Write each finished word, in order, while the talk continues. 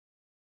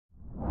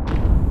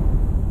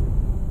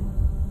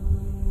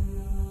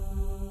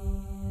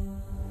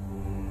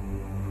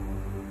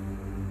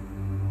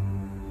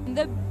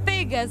the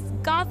biggest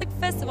Gothic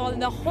festival in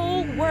the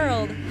whole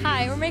world.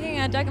 Hi, we're making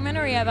a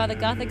documentary about the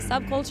Gothic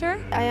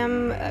subculture. I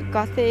am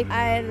Gothic.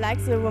 I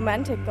like the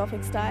romantic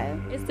Gothic style.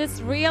 Is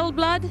this real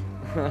blood?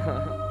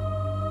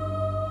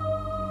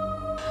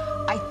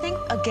 I think,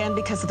 again,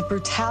 because of the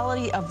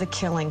brutality of the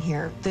killing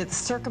here, the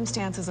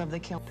circumstances of the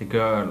killing. The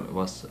girl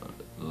was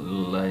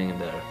laying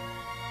there,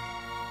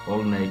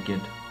 all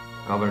naked,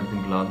 covered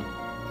in blood.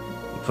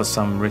 It was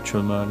some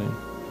ritual murder.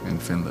 In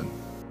Finland.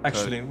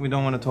 Actually, we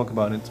don't want to talk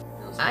about it.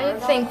 I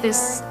think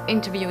this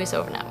interview is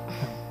over now.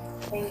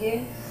 Thank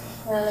you.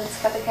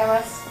 Let's cut the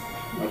cameras.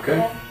 Okay.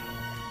 Yeah.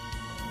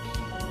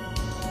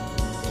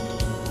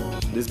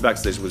 This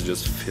backstage was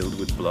just filled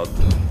with blood.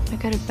 I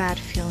got a bad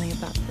feeling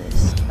about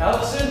this.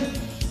 Allison!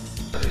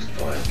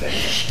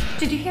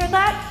 Did you hear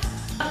that?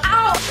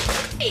 Ow!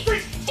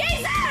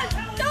 Jason!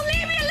 Don't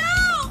leave me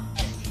alone!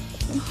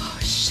 Oh,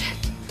 shit.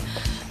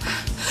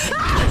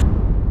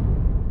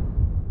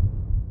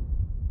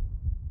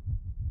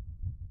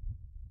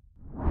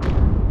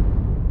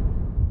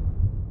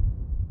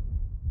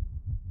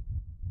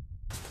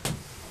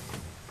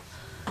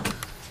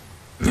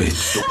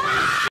 Vittu.